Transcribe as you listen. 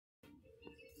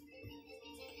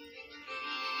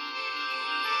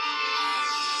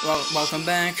Well, welcome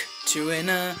back to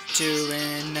another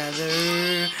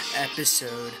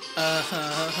episode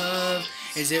of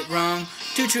Is It Wrong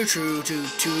to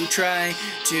try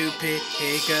to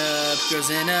pick up girls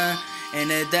in a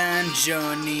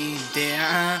dungeonに出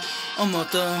会うを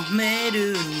求め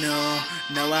るの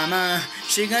は間違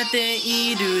って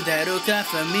いるだろうか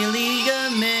Familia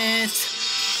Myth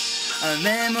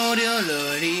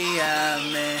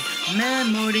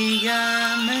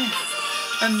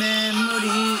Memoria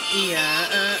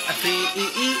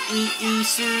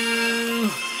Freese.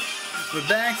 We're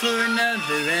back for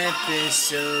another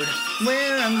episode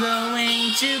where I'm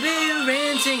going to be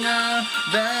ranting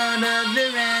about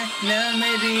other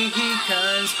anime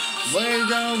because we're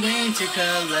going to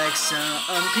collect some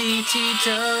PT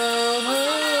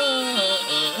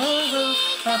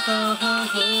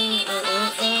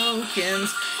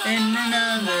tokens in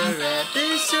another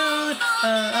episode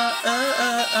of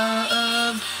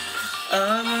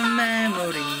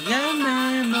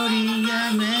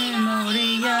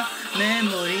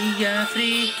Memoria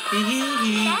Freese.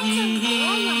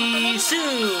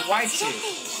 Y2,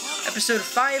 episode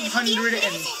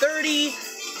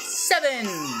 537.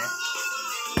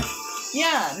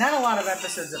 Yeah, not a lot of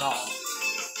episodes at all.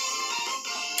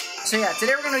 So yeah,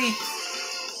 today we're gonna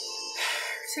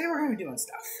be doing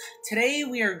stuff. Today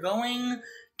we are going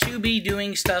to be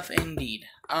doing stuff indeed.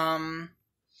 We're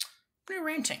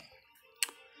ranting.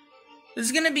 This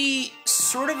is gonna be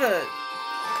sort of a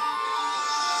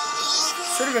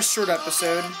short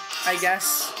episode, I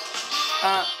guess.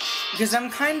 Because I'm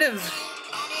kind of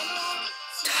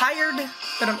tired,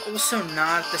 but I'm also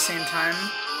not at the same time.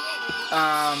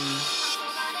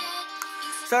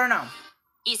 So I don't know.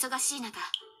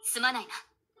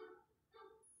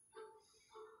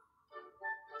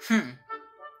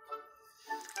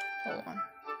 Hold on.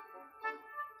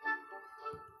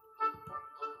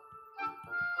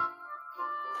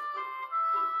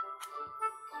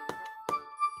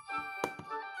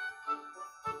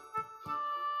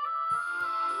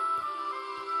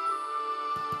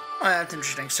 Oh, that's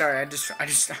interesting. Sorry, I just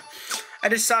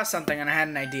saw something and I had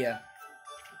an idea.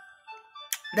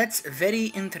 That's very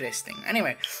interesting.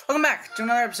 Anyway, welcome back to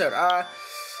another episode.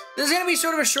 This is gonna be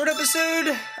sort of a short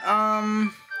episode,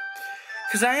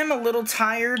 because I am a little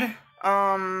tired.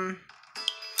 But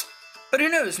who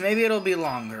knows? Maybe it'll be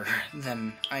longer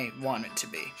than I want it to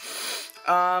be.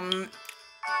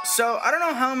 So I don't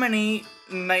know how many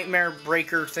Nightmare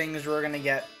Breaker things we're gonna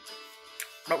get,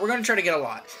 but we're gonna try to get a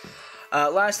lot.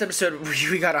 Last episode,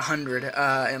 we got 100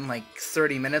 in like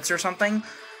 30 minutes or something.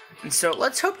 And so,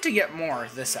 let's hope to get more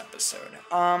this episode.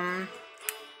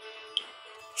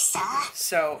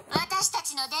 So,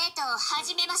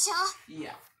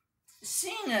 yeah.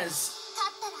 Seeing as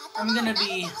I'm going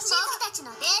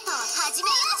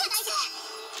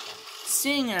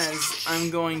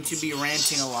to be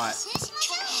ranting a lot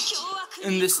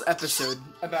in this episode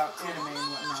about anime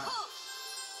and whatnot,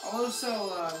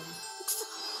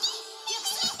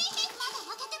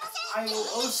 I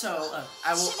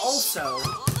will also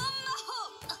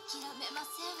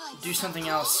do something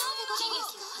else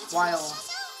while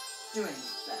doing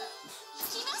that.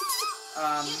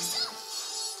 I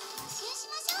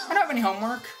don't have any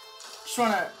homework. Just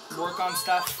want to work on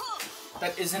stuff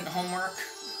that isn't homework.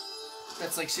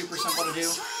 That's like super simple to do.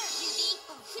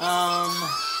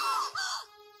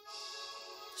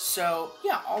 So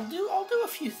yeah, I'll do a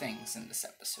few things in this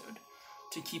episode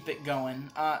to keep it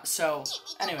going. So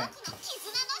anyway,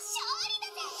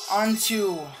 on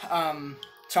to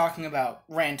talking about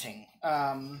ranting.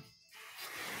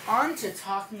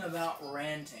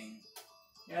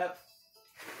 Yep.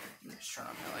 Let me just turn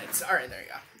on my lights. Alright, there you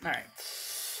go. Alright.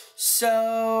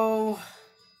 So,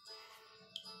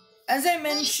 as I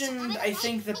mentioned, I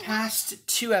think the past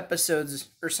 2 episodes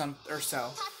or so,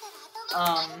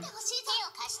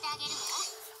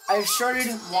 I've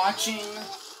started watching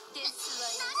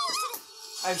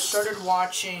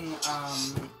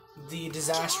The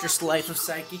Disastrous Life of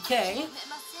Psyche K,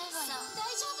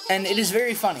 and it is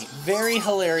very funny, very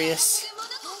hilarious.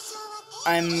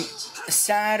 I'm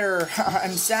sad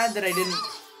that I didn't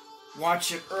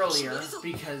watch it earlier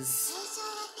because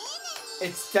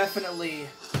it's definitely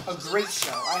a great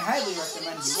show. I highly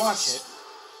recommend you watch it.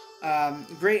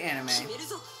 Great anime.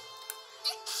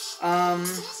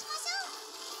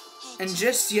 And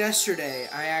just yesterday,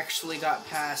 I actually got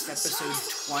past episode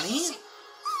 20,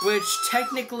 which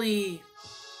technically,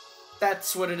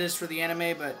 that's what it is for the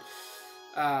anime, but,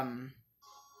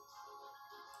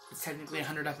 it's technically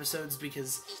 100 episodes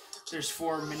because there's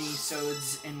 4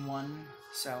 mini-sodes in one,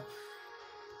 so.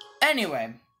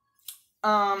 Anyway,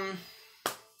 the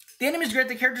anime's great,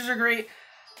 the characters are great.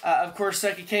 Of course,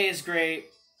 Psychic K is great.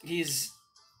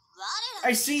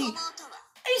 I see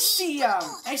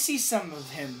some of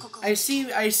him. I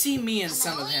see me in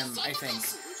some of him, I think.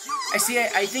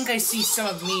 I think I see some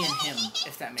of me in him,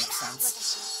 if that makes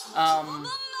sense.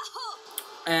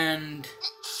 And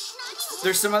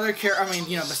there's some other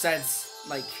besides,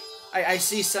 like, I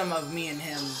see some of me in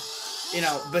him,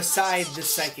 beside the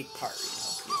psychic part,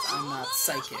 because I'm not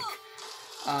psychic.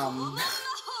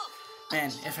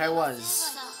 Man, if I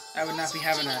was, I would not be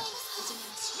having a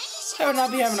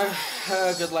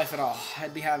good life at all.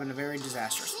 I'd be having a very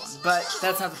disastrous one. But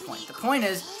that's not the point. The point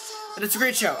is that it's a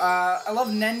great show. I love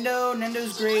Nendo.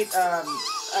 Nendo's great.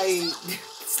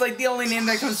 It's like the only name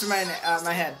that comes to my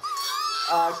head.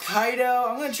 Kaido.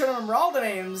 I'm gonna try to remember all the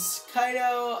names.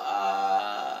 Kaido.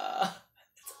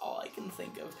 That's all I can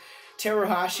think of.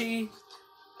 Teruhashi.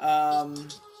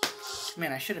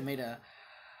 Man, I should have made a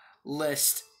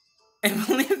list. I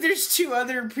believe there's 2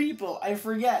 other people. I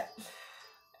forget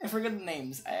the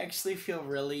names. I actually feel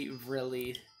really,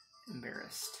 really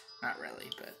embarrassed. Not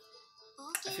really, but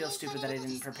I feel stupid that I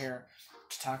didn't prepare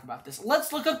to talk about this.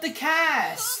 Let's look up the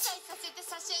cast!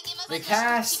 The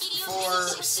cast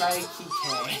for Psyche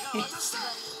K.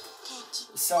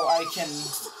 So I can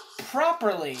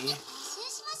properly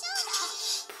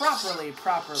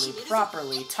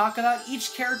talk about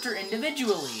each character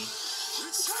individually.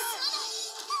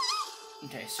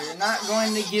 Okay, so you're not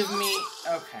going to give me...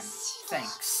 Okay,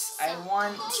 thanks. I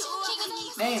want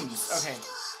names. Okay.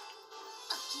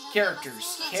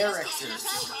 Characters, not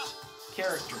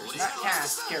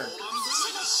cast,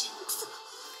 characters.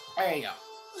 There you go.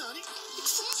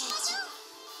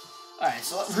 Alright,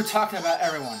 so we're talking about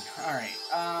everyone. Alright,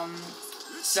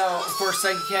 so, of course,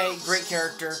 Psyche K, great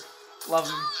character. Love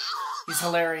him. He's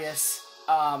hilarious.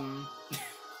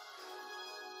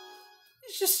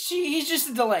 He's just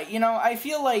a delight. I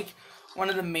feel like one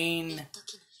of the main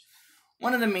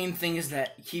things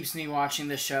that keeps me watching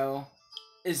the show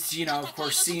is, of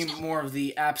course, seeing more of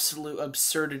the absolute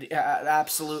absurdity,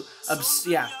 absolute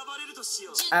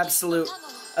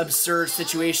absurd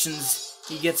situations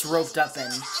he gets roped up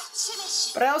in.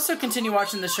 But I also continue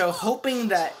watching the show hoping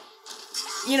that,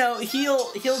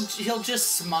 he'll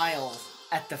just smile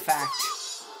at the fact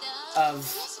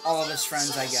of all of his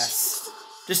friends, I guess.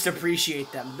 Just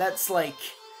appreciate them. That's like,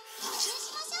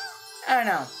 I don't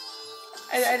know.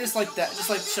 I just like that. Just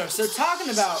like the show. So talking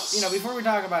about, before I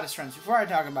talk about his friends, I gotta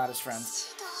talk about his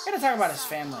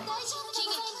family.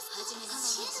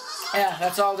 Yeah,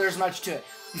 that's all there's much to it.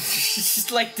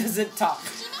 Just like doesn't talk.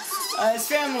 His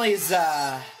family's,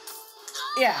 yeah,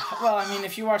 well, I mean,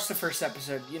 if you watch the first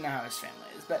episode, you know how his family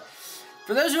is. But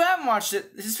for those who haven't watched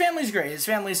it, his family's great. His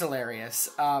family's hilarious.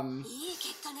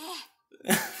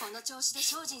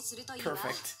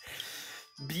 Perfect.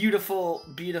 Beautiful,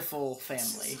 beautiful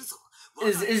family.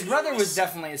 His brother was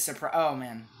definitely a surprise. Oh,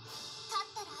 man.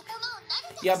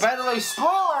 Yeah, by the way,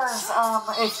 spoilers!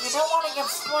 If you don't want to get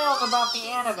spoiled about the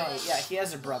anime, yeah, he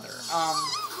has a brother.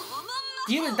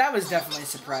 That was definitely a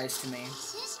surprise to me.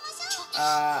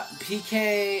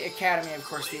 PK Academy, of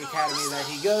course, the academy that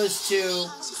he goes to.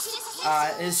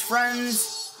 His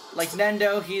friends... Like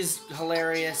Nendo, he's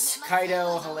hilarious.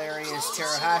 Kaido, hilarious.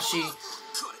 Teruhashi.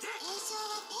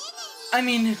 I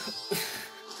mean,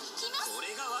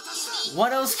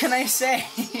 what else can I say?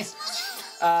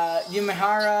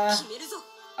 Yumehara,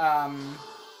 an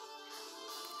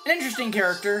interesting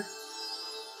character.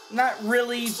 Not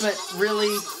really, but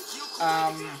really.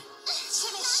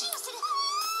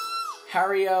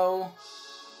 Hario,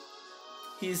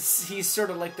 he's sort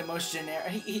of like the most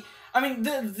generic. I mean,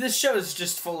 this show is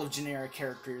just full of generic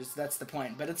characters. That's the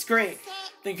point. But it's great.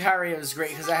 I think Hario is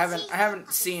great because I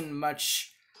haven't seen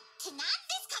much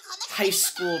high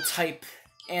school type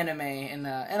anime in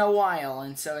a while,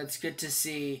 and so it's good to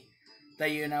see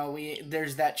that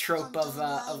there's that trope of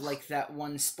like that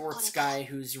one sports guy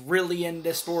who's really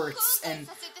into sports and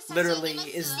literally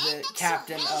is the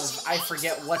captain of I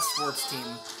forget what sports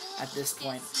team at this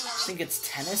point. I think it's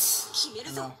tennis. I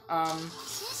don't know.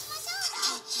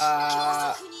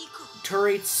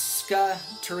 Turitsuka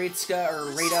or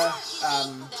Rita,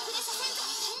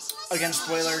 again,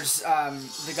 spoilers,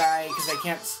 the guy, because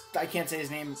I can't say his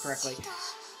name correctly,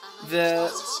 the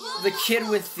kid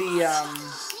with the,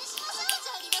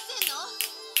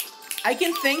 I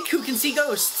can think who can see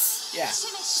ghosts, yeah,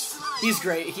 he's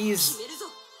great, he's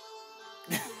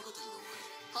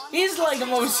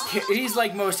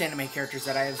like most anime characters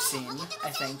that I have seen,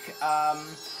 I think.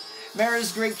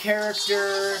 Mera's a great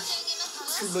character.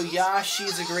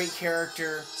 Tsuboyashi's a great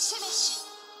character.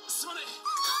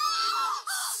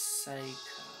 Psycho.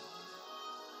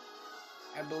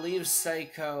 I believe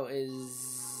Psycho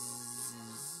is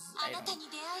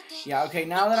Yeah, okay,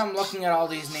 now that I'm looking at all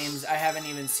these names, I haven't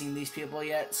even seen these people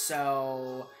yet,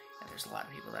 so... Yeah, there's a lot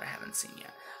of people that I haven't seen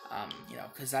yet. You know,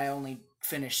 because I only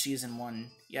finished Season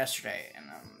 1 yesterday, and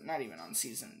I'm not even on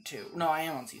Season 2. No, I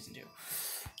am on Season 2.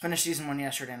 Finished Season 1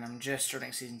 yesterday, and I'm just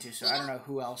starting Season 2, so I don't know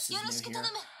who else is new here.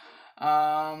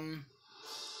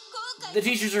 The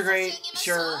teachers are great,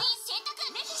 sure.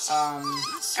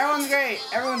 Everyone's great.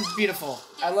 Everyone's beautiful.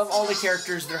 I love all the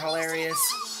characters. They're hilarious.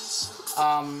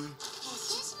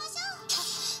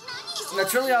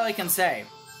 That's really all I can say.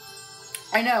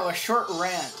 I know, a short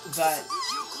rant, but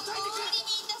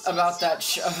about that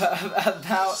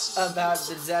about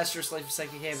the disastrous life of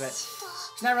Psyche K, but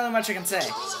there's not really much I can say.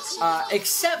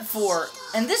 Except for,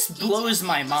 and this blows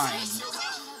my mind.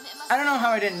 I don't know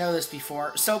how I didn't know this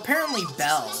before. So apparently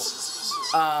Belle,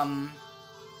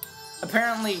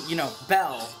 apparently, you know,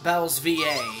 Belle's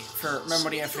VA for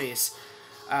Memoria Freese,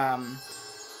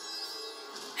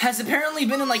 has apparently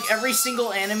been in, like, every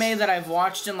single anime that I've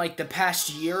watched in, like, the past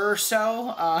year or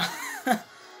so.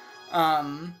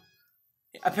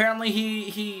 Apparently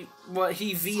he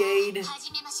VA'd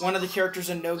one of the characters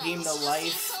in No Game No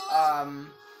Life.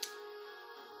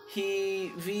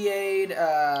 He VA'd,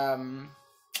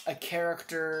 a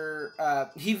character,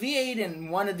 he VA'd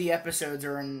in one of the episodes,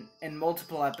 or in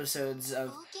multiple episodes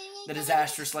of The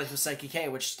Disastrous Life of Psyche K,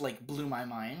 which, like, blew my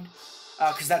mind.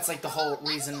 Because that's, like, the whole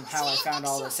reason how I found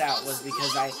all this out, was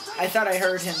because I thought I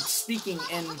heard him speaking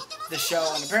in the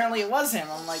show, and apparently it was him.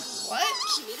 I'm like, what?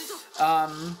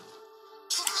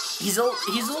 He's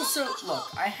also, look,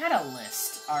 I had a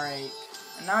list, alright,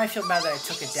 and now I feel bad that I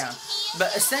took it down,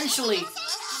 but essentially,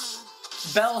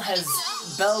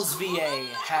 Belle's VA,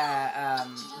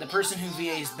 the person who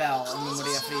VAs Belle in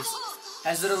Memoria Freese,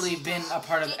 has literally been a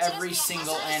part of every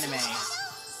single anime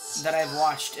that I've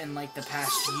watched in, like, the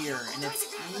past year, and it's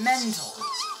mental.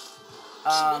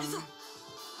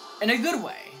 In a good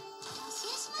way.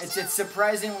 It's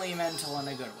surprisingly mental in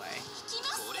a good way.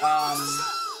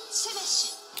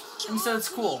 And so it's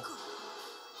cool.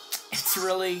 It's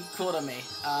really cool to me,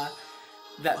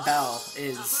 that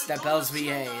Belle's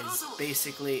VA is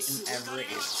basically in every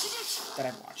anime that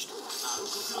I've watched.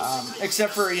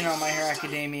 Except for, you know, My Hero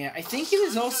Academia. I think he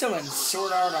was also in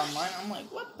Sword Art Online. I'm like,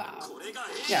 what the?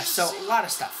 Yeah, so a lot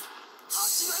of stuff.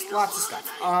 Lots of stuff.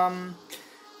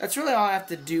 That's really all I have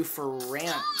to do for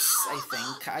rants, I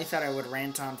think. I thought I would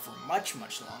rant on for much,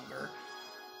 much longer.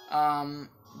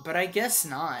 But I guess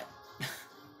not.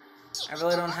 I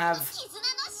really don't have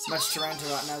much to rant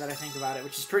about now that I think about it,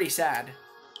 which is pretty sad,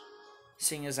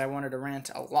 seeing as I wanted to rant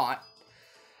a lot.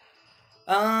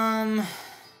 Now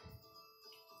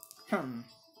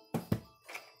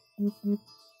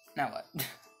what?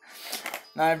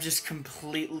 Now I've just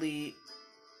completely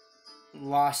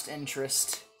lost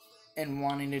interest in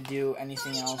wanting to do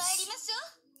anything else.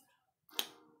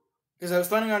 Because I was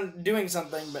planning on doing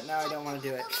something, but now I don't want to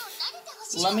do it.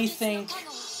 Let me think.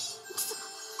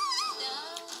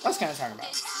 What else can I talk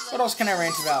about? What else can I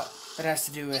rant about that has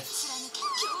to do with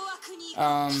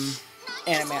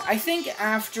anime? I think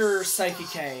after Psyche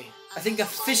K, I think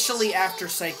officially after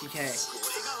Psyche K,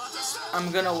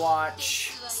 I'm gonna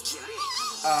watch,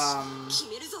 I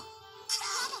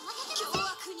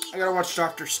gotta watch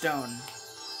Dr. Stone.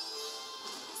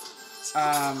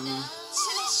 I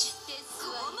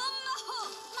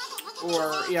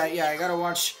gotta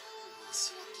watch.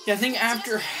 Yeah, I think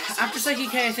after Psyche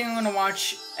K, I think I'm gonna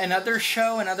watch another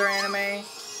show, another anime.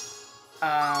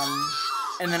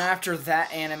 And then after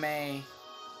that anime,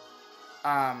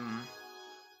 I'm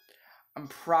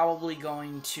probably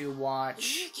going to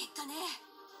watch.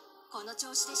 I'm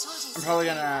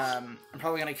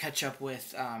probably gonna catch up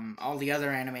with all the other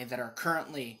anime that are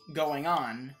currently going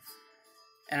on,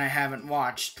 and I haven't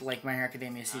watched, like My Hero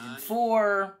Academia Season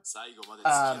 4.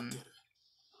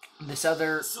 This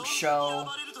other show,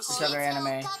 this other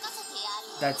anime,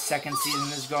 that second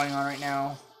season is going on right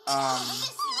now,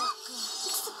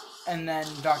 and then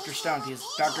Dr. Stone, because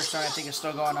Dr. Stone I think is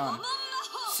still going on,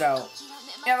 so,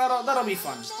 yeah, that'll be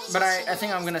fun, but I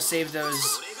think I'm gonna save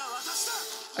those,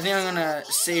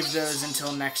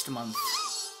 until next month,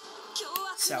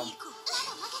 so,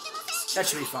 that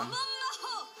should be fun.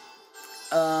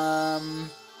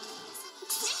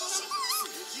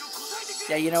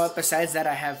 Yeah, you know what? Besides that,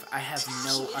 I have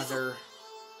no other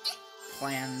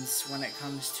plans when it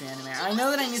comes to anime. I know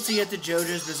that I need to get to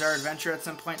JoJo's Bizarre Adventure at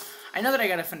some point. I know that I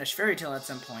gotta finish Fairy Tail at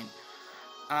some point.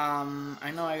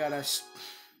 I know I gotta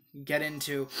get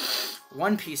into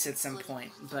One Piece at some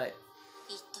point, but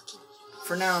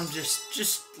for now I'm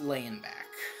just laying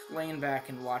back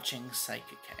and watching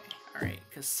Psyche K. All right,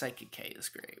 because Psyche K is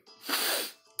great.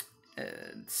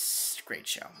 It's a great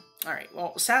show. All right.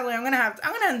 Well, sadly, I'm gonna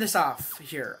end this off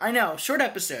here. I know, short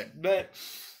episode, but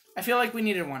I feel like we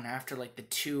needed one after like the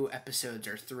 2 episodes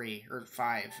or 3 or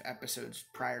 5 episodes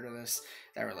prior to this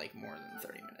that were like more than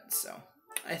 30 minutes. So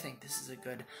I think this is a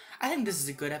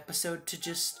good episode to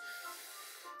just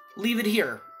leave it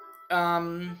here.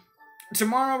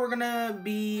 Tomorrow we're gonna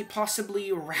be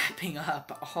possibly wrapping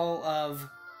up all of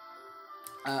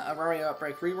Memoria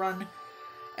Outbreak rerun,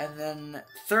 and then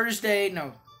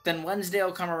Wednesday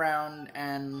will come around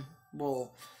and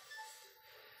we'll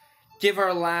give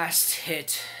our last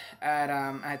hit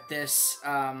at this.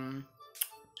 That'll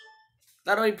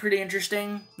be pretty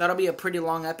interesting. That'll be a pretty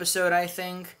long episode, I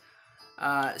think.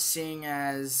 Seeing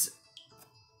as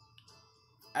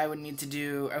I would need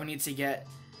to get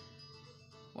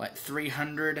what,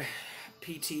 300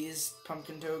 PTs,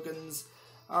 pumpkin tokens.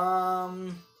 I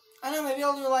don't know, maybe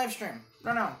I'll do a live stream. I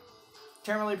don't know.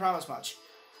 Can't really promise much.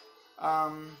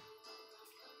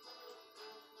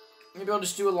 Maybe I'll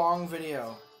just do a long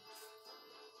video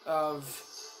of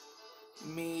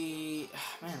me.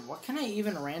 Man, what can I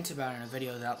even rant about in a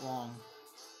video that long?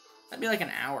 That'd be like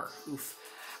an hour. Oof.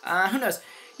 Who knows?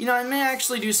 You know, I may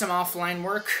actually do some offline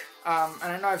work. And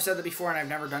I know I've said that before and I've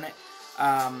never done it.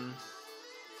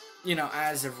 You know,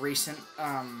 as of recent.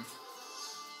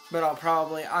 But I'll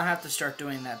have to start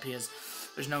doing that because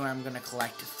there's no way I'm going to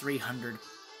collect 300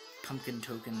 pumpkin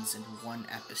tokens in one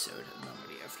episode of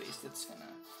Memoria Freese. That's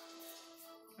gonna...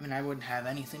 I mean, I wouldn't have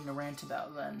anything to rant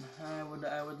about then. I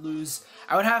would lose...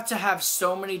 I would have to have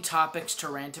so many topics to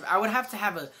rant about. I would have to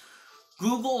have a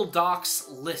Google Docs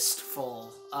list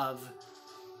full of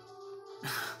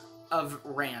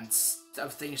rants,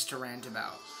 of things to rant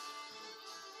about.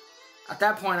 At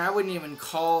that point, I wouldn't even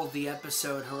call the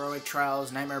episode Heroic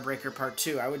Trials Nightmare Breaker Part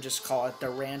 2. I would just call it the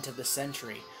Rant of the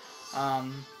Century. But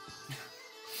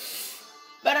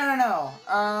I don't know.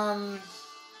 I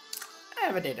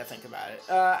have a day to think about it.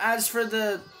 As for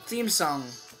the theme song,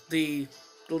 the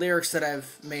lyrics that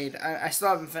I've made, I still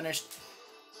haven't finished.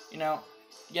 You know,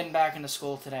 getting back into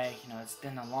school today, you know, it's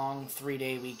been a long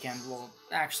 3-day weekend. Well,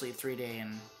 actually a 3-day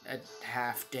and a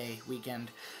half-day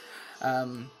weekend.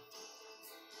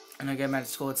 And I get back to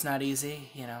school, it's not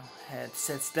easy, you know.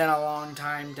 It's been a long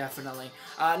time, definitely.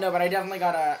 No, but I definitely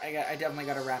gotta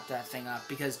wrap that thing up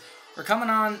because we're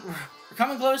coming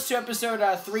close to episode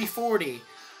 340.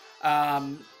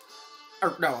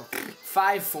 Or no,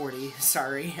 540.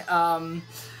 Sorry.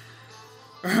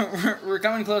 We're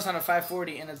coming close on a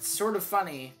 540, and it's sort of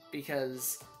funny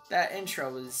because that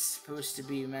intro was supposed to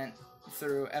be meant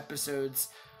through episodes,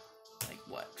 like,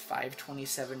 what,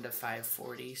 527 to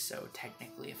 540, so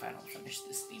technically if I don't finish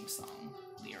this theme song,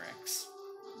 lyrics,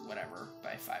 whatever,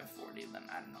 by 540, then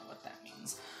I don't know what that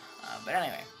means. But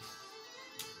anyway,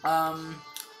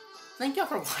 thank y'all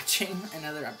for watching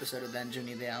another episode of Dungeon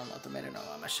Ideal Motomere no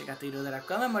Wamashigata Irudara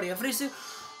ka Memoria Freese.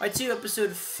 Part 2,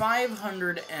 episode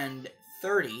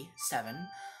 537.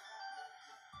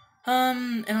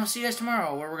 And I'll see you guys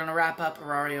tomorrow, where we're gonna wrap up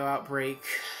Memoria Outbreak,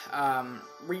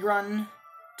 rerun,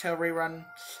 tail rerun,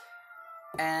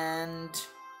 and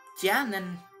yeah, and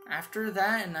then after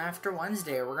that, and after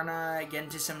Wednesday, we're gonna get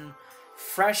into some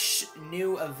fresh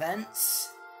new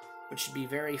events, which should be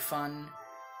very fun.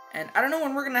 And I don't know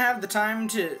when we're gonna have the time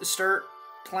to start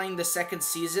playing the second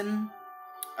season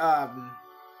of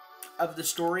the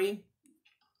story,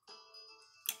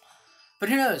 but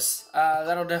who knows?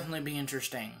 That'll definitely be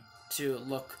interesting to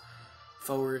look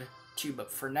forward to.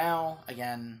 But for now,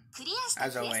 again,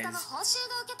 as always,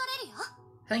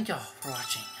 thank y'all for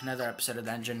watching another episode of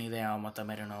Dungeon Ideal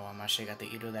Motomere no Wamashigata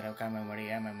Irudara ka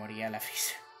Memoria la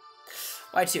Freese.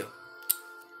 Y2.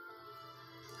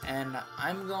 And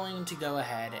I'm going to go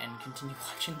ahead and continue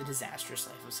watching The Disastrous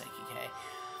Life of Psyche K,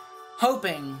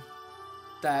 hoping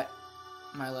that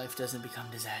my life doesn't become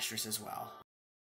disastrous as well.